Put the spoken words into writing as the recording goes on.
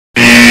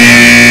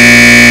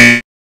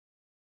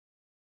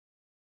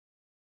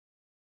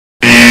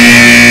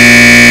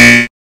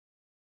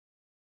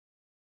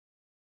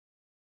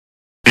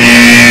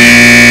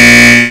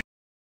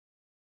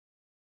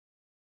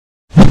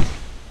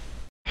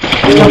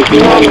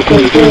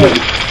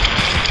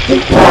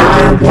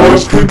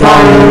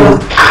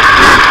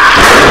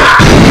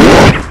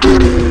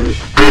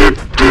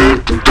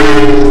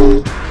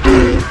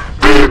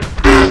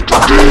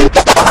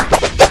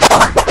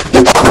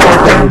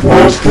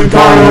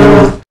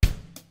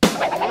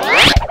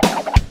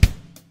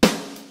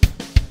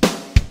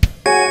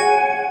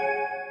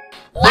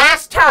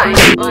Last time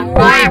on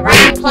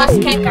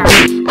RR+Kinker, a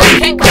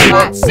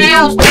Kinker-bot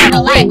sails near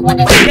the lake with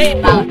a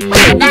speedboat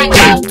and then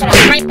goes to the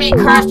creepy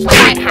cursed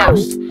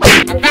lighthouse.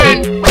 And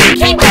then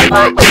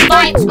Kinker-bot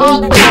fights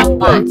all the tough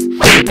bots,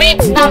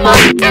 beats them up,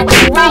 and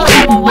throws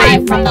them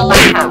away from the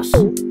lighthouse.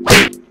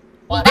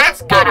 Well,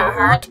 that's gotta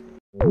hurt.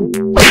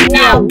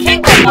 Now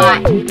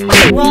Kinker-bot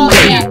rules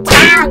the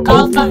entire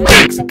Gulf of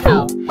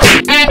Mexico,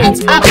 and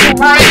it's up to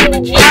Ryan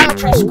the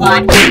Geometry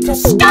Squad to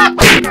stop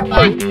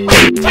Kinker-bot,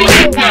 take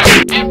him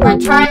back, and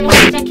return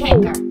him to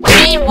Kinker.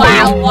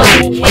 Meanwhile, while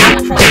the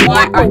Geometry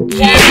Squad are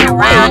jamming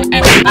around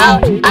in a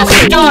boat, a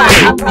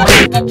storm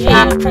approaches the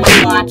Geometry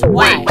Squad's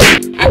way,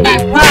 and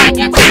then Ryan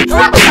gets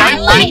struck by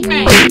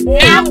lightning.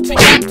 Now to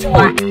get to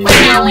our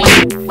finale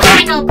and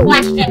final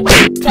question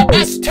to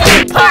this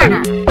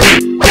two-parter.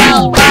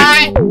 Will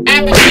Ryan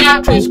and the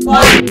Geometry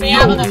Squad be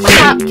able to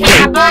stop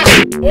Kinker-bot?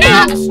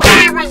 Now the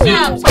story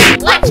resumes,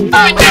 and let's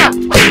find out!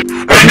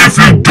 And if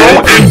you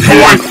don't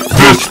enjoy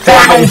this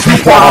final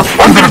two-parter,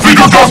 I'm gonna feed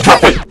your dog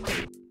puppy!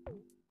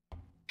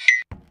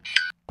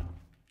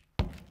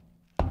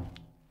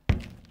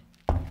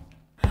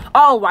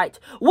 Alright,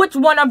 which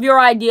one of your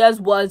ideas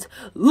was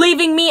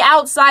leaving me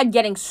outside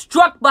getting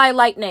struck by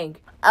lightning?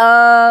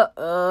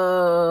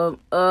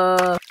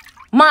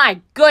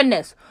 My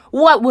goodness,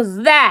 what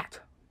was that?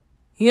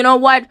 You know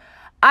what?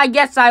 I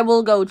guess I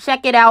will go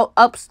check it out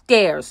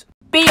upstairs.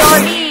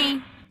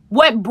 BRB!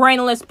 What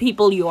brainless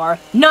people you are,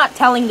 not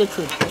telling the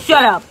truth.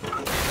 Shut up.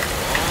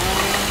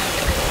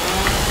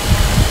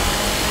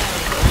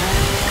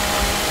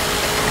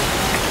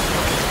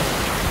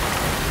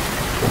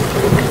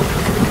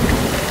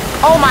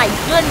 Oh my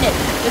goodness,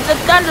 it's a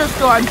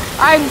thunderstorm.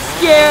 I'm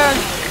scared.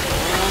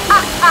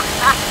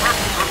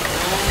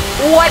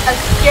 What a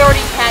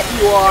scaredy cat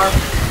you are.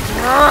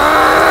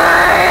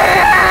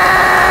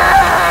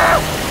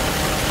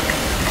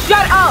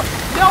 Shut up!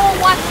 No one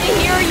wants to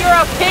hear your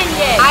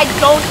opinion. I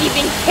don't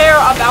even care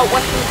about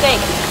what you think.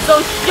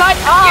 So shut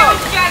up!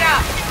 You shut up!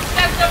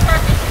 That's the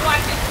purpose of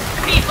watching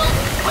people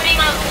putting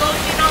on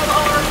lotion all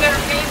over their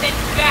face and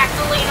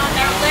Vaseline on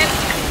their lips.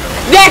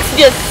 That's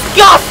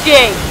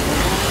disgusting!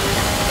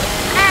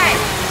 Hey,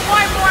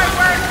 one more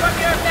word from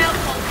your bell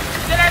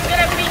that I'm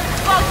gonna beat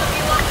both of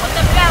you up with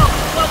the bell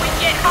when we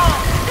get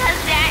home. Does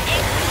that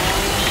include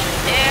me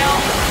too?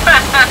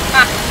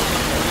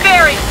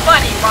 Very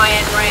funny,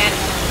 Ryan Rand.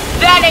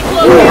 That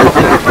includes you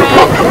too, Fred.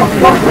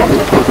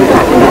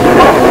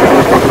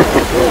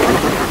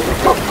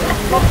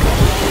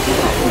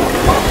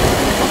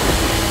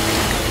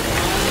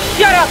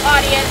 Shut up,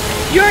 audience.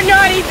 You're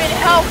not even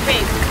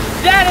helping.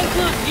 That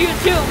includes you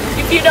too,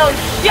 if you don't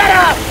shut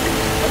up.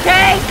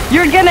 Okay?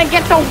 You're gonna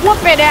get the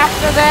whooping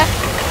after this.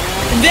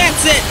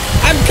 That's it.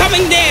 I'm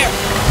coming there.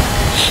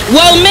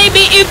 Well,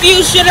 maybe if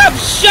you shut up,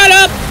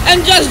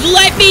 and just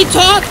let me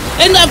talk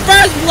in the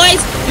first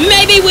place,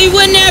 maybe we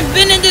wouldn't have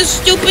been in this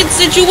stupid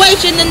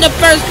situation in the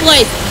first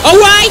place.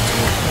 Alright?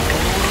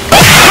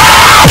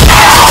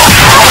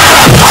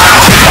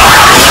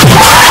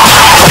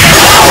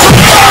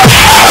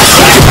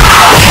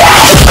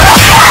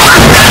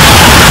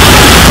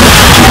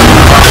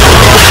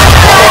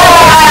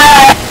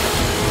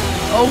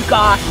 Oh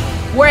gosh,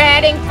 we're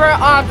heading for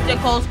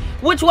obstacles.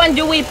 Which one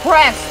do we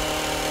press?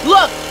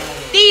 Look,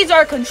 these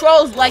are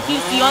controls like you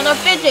see on a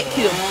fidget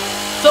cube.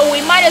 So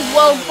we might as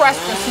well press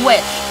the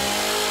switch.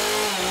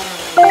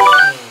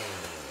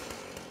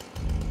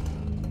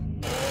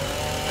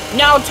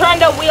 Now turn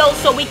the wheel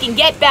so we can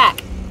get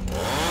back.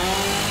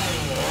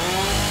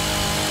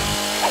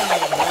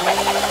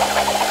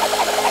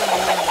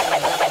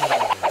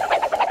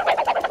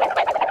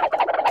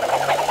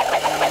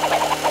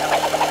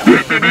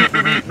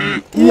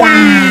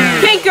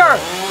 Kinker,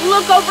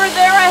 look over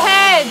there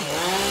ahead.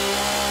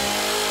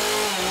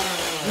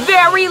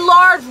 Very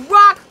large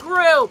rock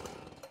group.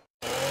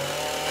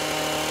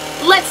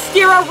 Let's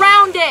steer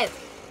around it.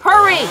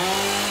 Hurry.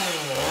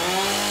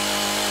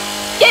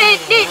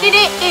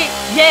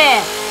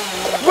 Yeah.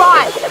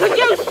 Right. Could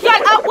you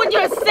shut up when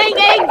you're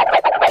singing?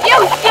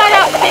 You shut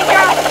up,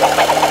 Kinker.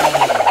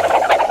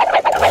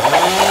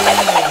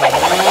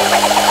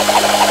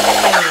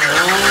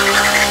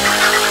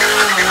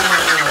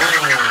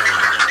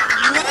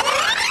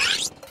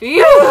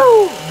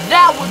 Phew!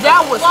 That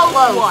was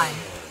close one.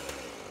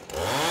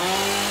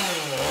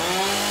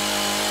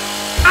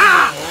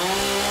 Ah!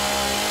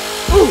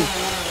 Ooh!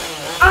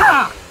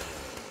 Ah!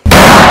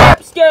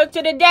 Upstairs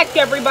to the deck,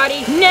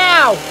 everybody!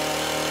 Now!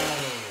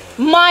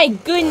 My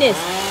goodness!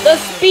 The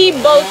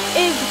speedboat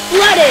is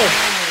flooded!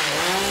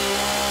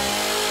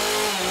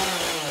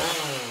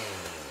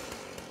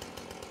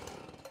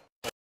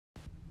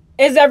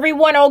 Is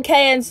everyone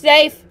okay and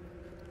safe?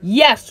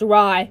 Yes,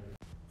 Rye.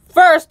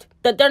 First,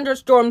 the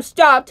thunderstorm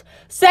stopped.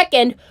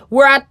 Second,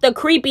 we're at the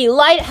creepy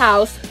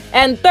lighthouse.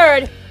 And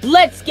third,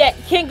 let's get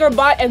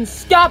Kinker-bot and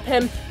stop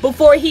him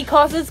before he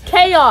causes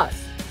chaos.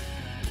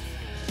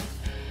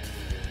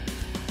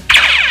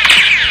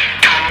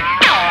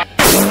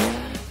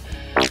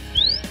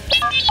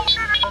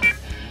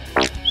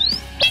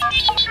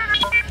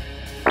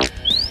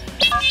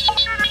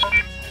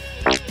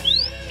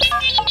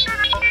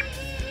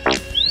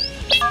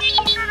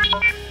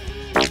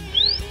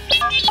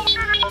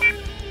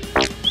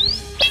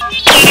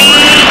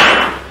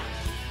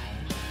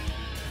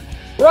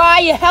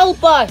 Ryan,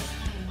 help us!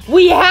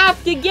 We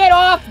have to get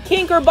off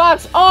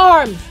Kinker-bot's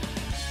arms!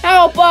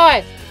 Help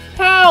us!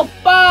 Help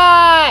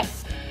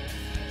us!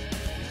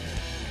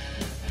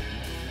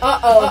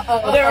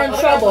 Uh-oh, they're in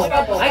trouble.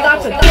 I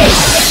got the cake.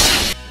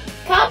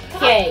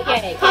 Cupcake.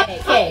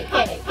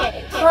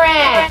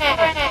 Trash.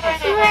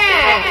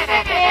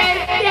 And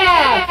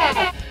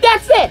death.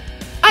 That's it!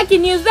 I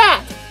can use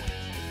that!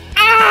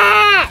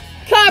 Ah!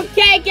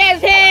 Cupcake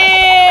is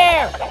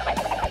here!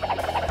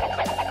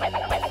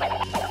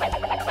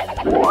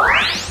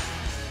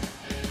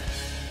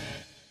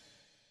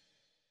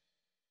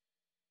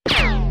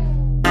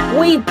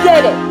 We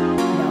did it!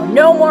 Now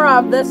no more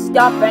of this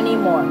stuff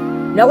anymore.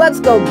 Now let's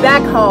go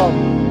back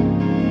home.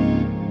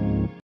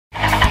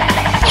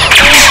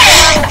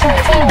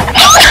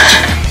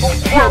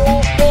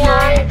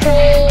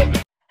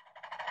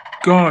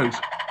 Guys,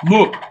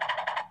 look!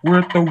 We're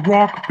at the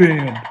rock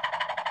band.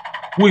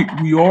 Wait,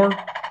 we are?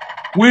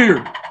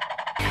 Where?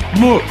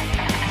 Look!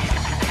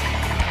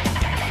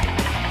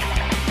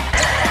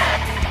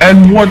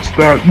 And what's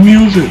that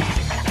music?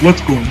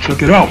 Let's go and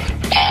check it out.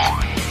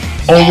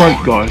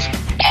 Alright guys,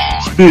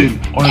 spin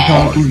on a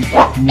count of 3.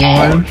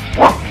 1,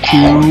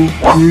 2,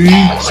 3,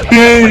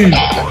 spin!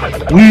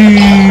 Whee!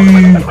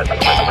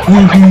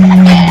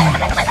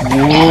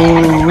 Whoa!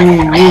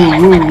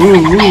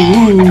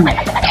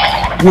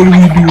 What do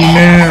we do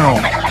now?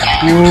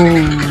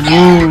 Whoa!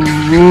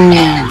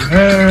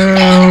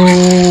 Help!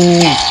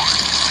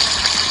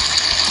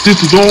 This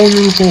is all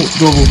your fault,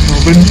 Double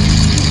Seven.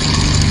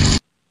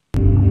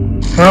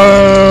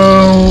 Help!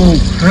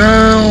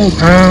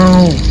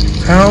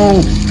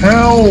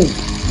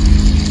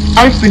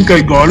 I think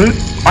I got it.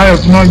 I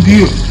have an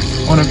idea.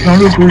 On a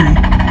count of 3,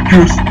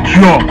 just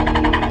jump.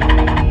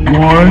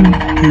 1,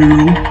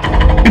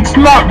 2. It's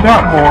not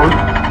that hard.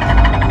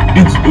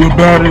 It's the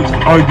baddest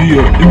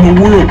idea in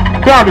the world.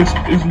 Baddest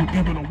isn't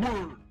even a word.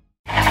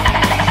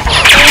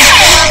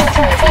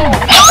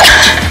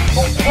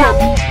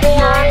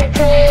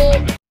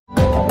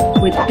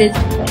 With this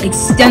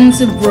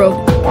extensive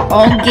rope,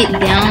 I'll get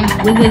down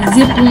with a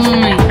zip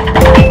line.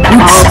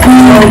 I'll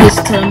throw this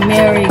to a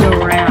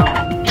merry-go-round.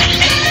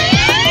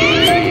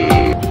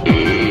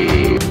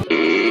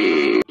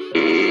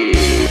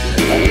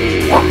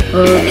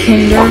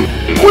 Kinder,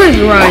 what is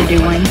Ryan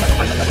doing?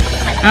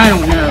 I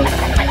don't know.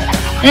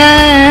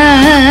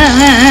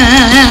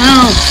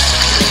 Help!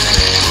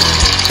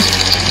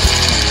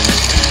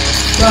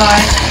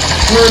 Right,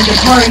 we're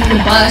departing the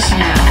bus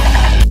now.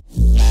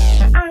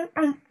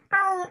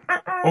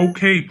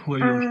 Okay,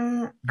 players.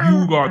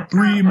 You got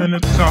 3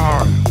 minutes to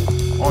hide.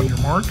 On your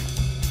mark.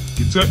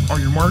 Get set. On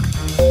your mark.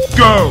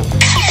 Go!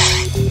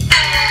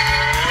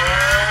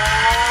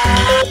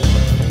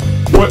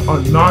 What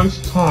a nice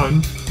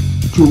time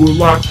to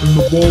relax in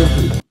the ball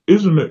pit,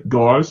 isn't it,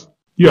 guys?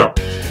 Yeah.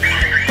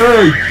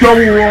 Hey,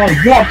 Double Ryan,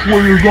 watch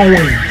where you're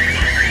going!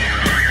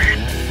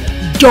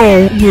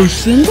 Don't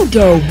listen to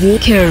Double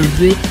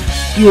Carrot.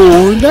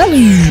 You're the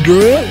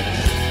leader.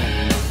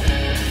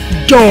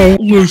 Don't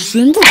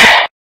listen to...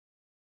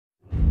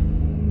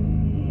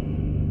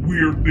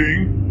 Weird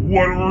thing,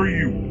 what are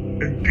you?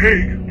 And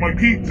cake my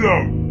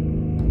pizza!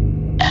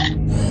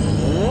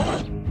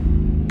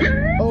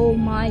 Oh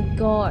my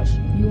gosh,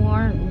 you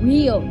aren't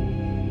real.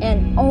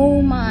 And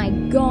oh my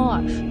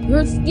gosh,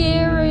 you're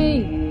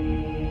scary.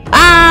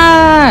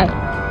 Ah!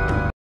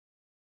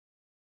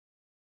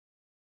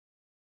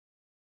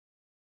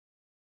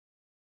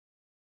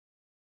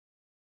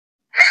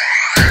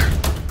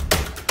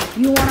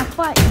 You wanna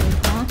fight me,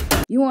 huh?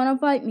 You wanna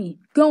fight me?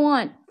 Go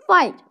on,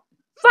 fight!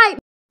 Fight!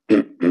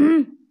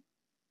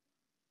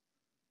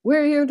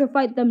 We're here to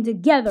fight them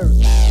together.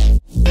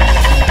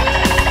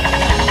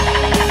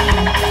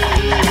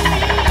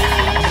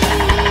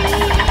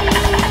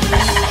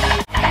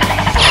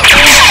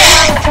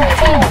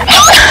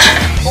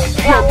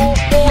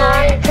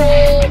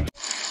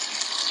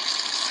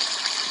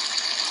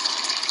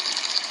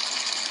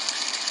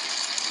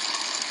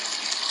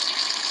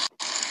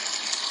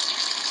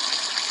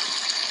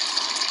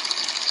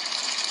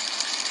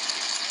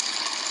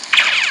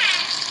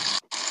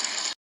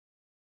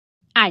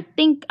 I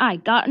think I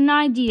got an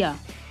idea.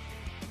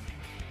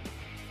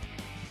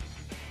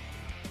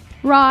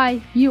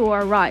 Rye, you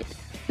are right.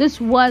 This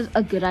was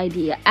a good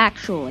idea,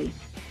 actually.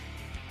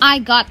 I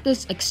got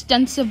this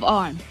extensive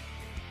arm.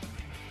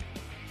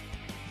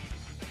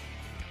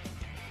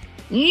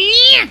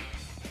 Yeah!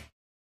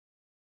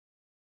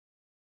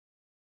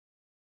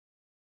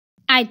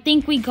 I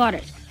think we got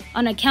it.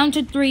 On a count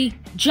of 3,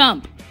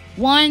 jump.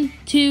 1,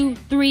 2,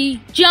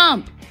 3,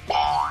 jump!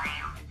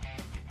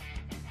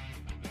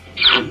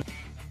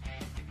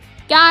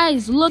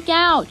 Guys, look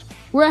out!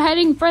 We're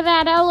heading for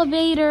that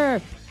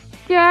elevator!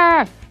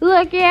 Yeah,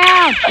 look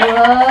out!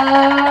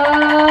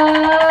 Whoa!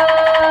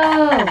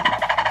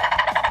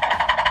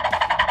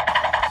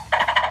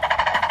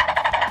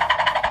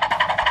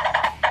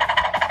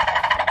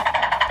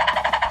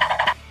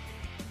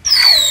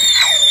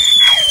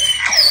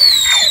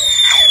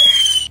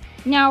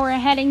 Now we're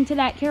heading to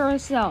that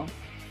carousel.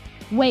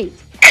 Wait,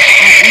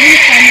 at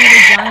least I made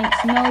a giant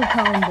snow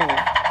cone bowl.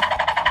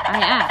 I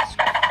asked.